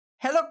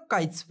Hello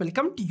guys,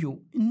 welcome to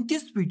you. In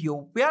this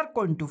video, we are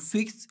going to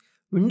fix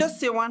Windows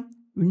 7,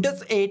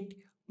 Windows 8,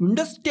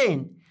 Windows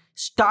 10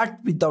 start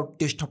without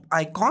desktop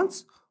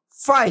icons,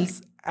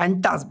 files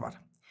and taskbar.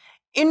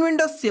 In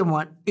Windows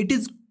 7, it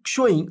is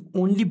showing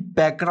only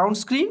background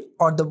screen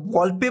or the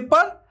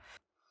wallpaper,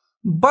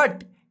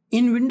 but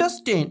in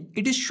Windows 10,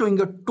 it is showing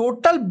a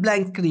total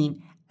blank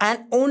screen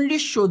and only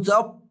shows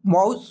a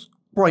mouse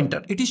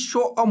pointer. It is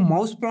show a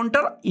mouse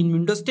pointer in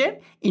Windows 10.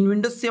 In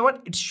Windows 7,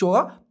 it show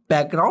a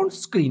background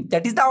screen.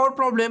 That is our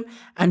problem,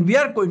 and we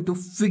are going to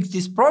fix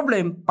this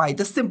problem by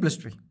the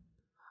simplest way.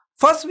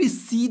 First, we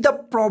see the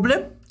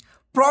problem.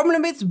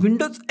 Problem is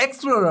Windows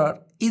Explorer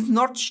is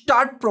not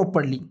start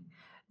properly.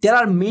 There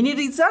are many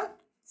reasons.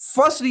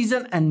 First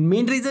reason and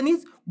main reason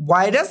is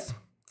virus,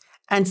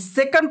 and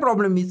second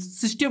problem is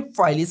system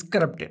file is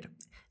corrupted.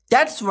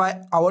 That's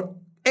why our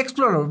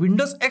Explorer,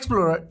 Windows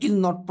Explorer is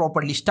not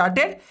properly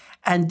started,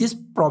 and this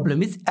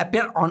problem is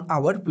appear on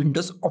our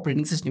Windows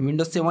operating system,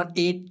 Windows 7,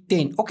 8,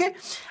 10. Okay,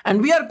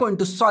 and we are going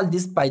to solve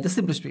this by the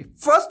simplest way.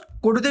 First,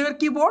 go to your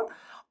keyboard.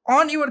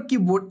 On your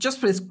keyboard, just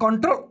press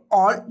Ctrl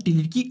Alt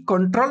Delete key,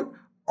 Ctrl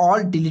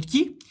Alt Delete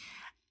key,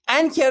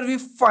 and here we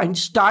find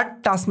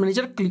Start Task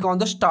Manager. Click on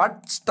the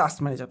Start Task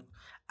Manager,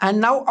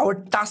 and now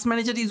our Task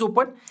Manager is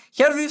open.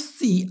 Here we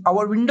see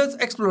our Windows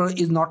Explorer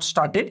is not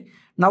started.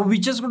 Now we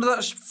just go to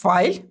the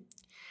File.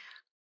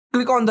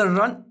 Click on the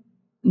Run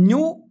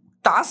New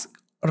Task,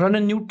 Run a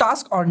new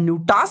task or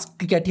New Task.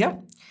 Click at here.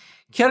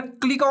 Here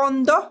click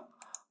on the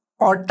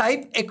or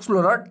type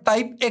Explorer.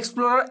 Type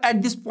Explorer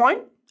at this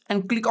point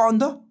and click on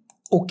the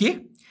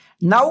OK.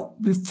 Now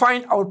we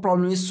find our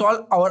problem is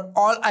solved. Our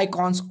all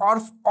icons or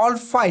all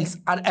files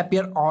are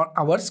appear on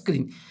our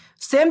screen.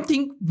 Same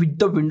thing with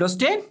the Windows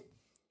 10.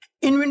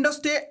 In Windows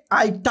 10,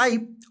 I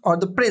type or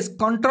the press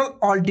Ctrl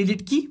Alt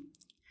Delete key.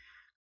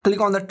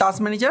 Click on the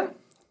Task Manager.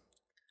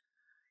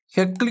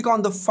 Here click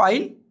on the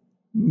File,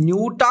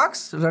 New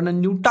Task, Run a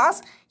new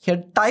task.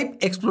 Here type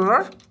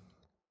Explorer.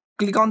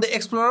 Click on the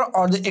Explorer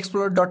or the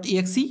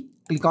Explorer.exe.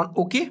 Click on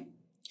OK.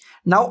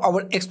 Now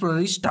our Explorer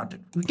is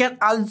started. We can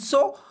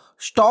also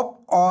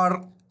stop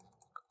or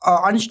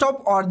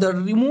unstop or the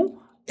remove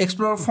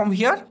Explorer from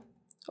here.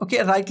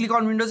 Okay, right click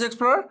on Windows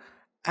Explorer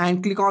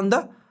and click on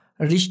the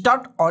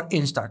Restart or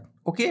End Start.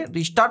 Okay,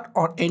 Restart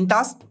or End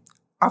Task.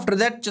 After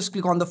that, just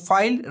click on the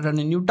File, Run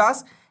a new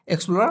task,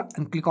 Explorer,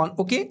 and click on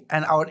OK,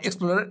 and our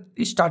Explorer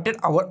is started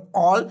our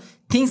all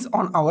things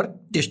on our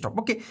desktop.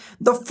 Okay,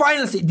 the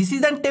final say this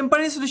is a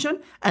temporary solution,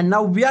 and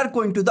now we are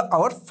going to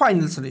our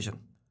final solution.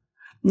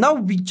 Now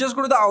we just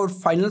go to our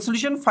final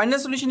solution. Final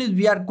solution is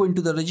we are going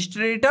to the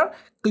register editor.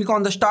 Click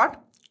on the Start,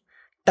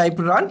 type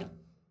Run,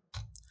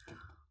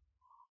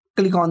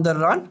 click on the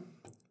Run,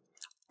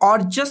 or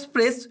just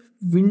press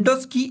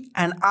Windows key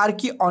and R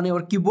key on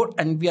your keyboard,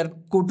 and we are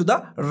go to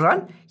the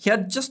Run. Here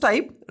just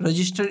type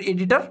register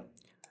editor,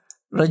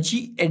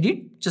 Regi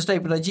Edit, just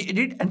type Regi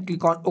Edit and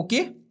click on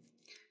OK.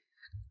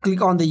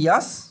 Click on the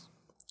Yes.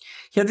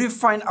 Here we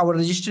find our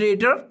register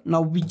editor.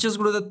 Now we just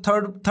go to the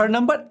third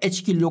number,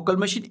 H key local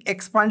machine,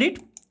 expand it.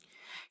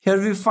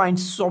 Here we find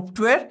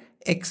software,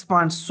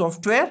 expand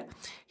software.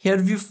 Here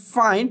we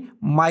find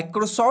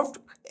Microsoft,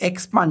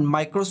 expand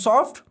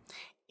Microsoft.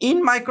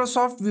 In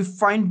Microsoft, we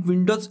find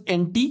Windows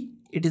NT.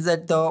 It is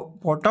at the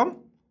bottom.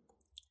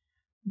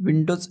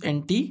 Windows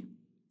NT.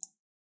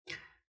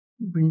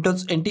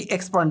 Windows NT,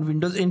 expand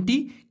Windows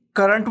NT.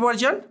 Current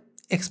version,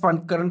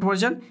 expand current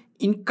version.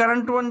 In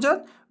current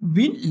version,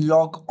 Win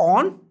log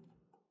on.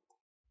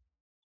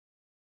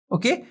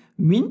 Okay,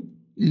 Win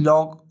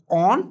log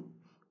on.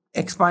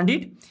 Expand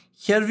it.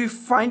 Here we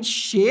find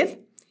shell.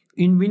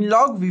 In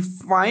WinLog, we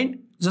find,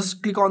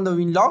 just click on the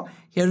WinLog.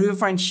 Here we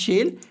find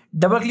shell.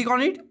 Double click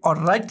on it or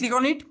right click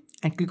on it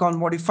and click on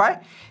modify.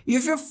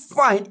 If you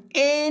find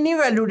any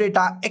value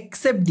data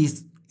except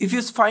this, if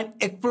you find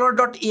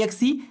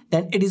explorer.exe,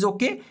 then it is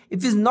okay.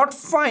 If you not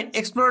find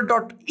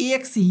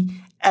explorer.exe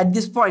at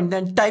this point,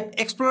 then type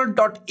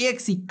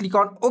explorer.exe, click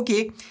on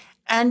OK,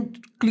 and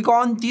click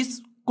on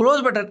this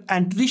close button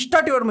and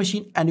restart your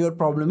machine, and your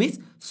problem is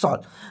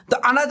solved. The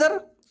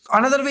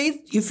another way is,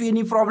 if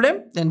any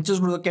problem, then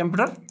just go to the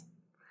computer,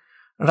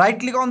 right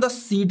click on the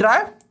C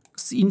drive.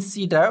 In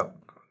C drive,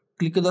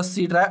 click on the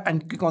C drive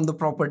and click on the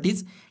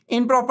properties.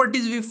 In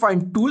properties, we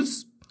find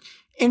tools.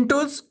 In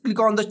tools, click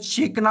on the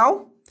check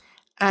now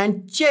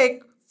and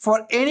check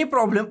for any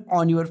problem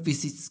on your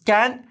PC.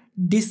 Scan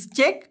disk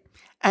check,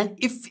 and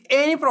if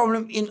any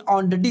problem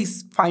on the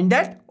disk, find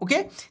that.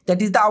 Okay,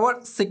 that is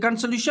our second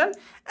solution.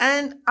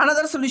 And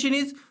another solution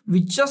is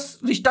we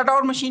just restart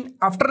our machine.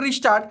 After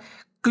restart,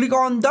 click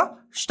on the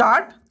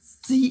Start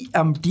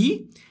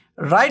CMD,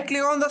 right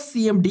click on the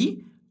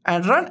CMD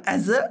and run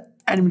as an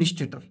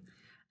administrator,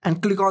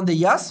 and click on the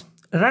Yes.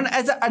 Run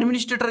as an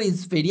administrator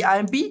is very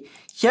IMP.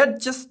 Here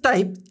just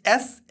type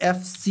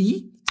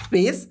SFC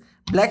space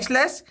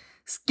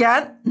 /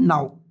 scan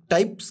now.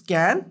 Type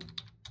scan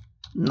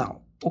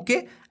now.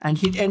 Okay, and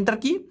hit enter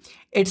key.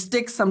 It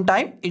takes some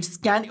time. It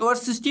scan your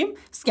system,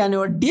 scan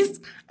your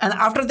disk, and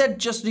after that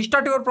just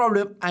restart your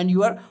problem, and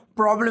your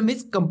problem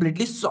is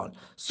completely solved.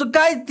 So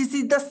guys, this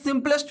is the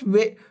simplest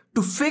way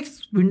to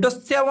fix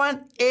Windows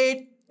 7,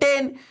 8,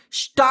 10.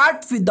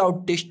 Start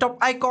without desktop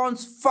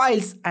icons,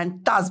 files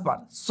and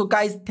taskbar. So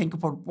guys, thank you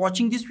for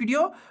watching this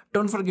video.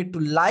 Don't forget to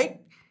like,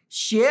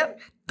 share,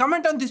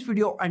 comment on this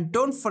video and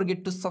don't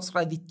forget to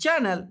subscribe the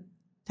channel.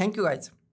 Thank you guys.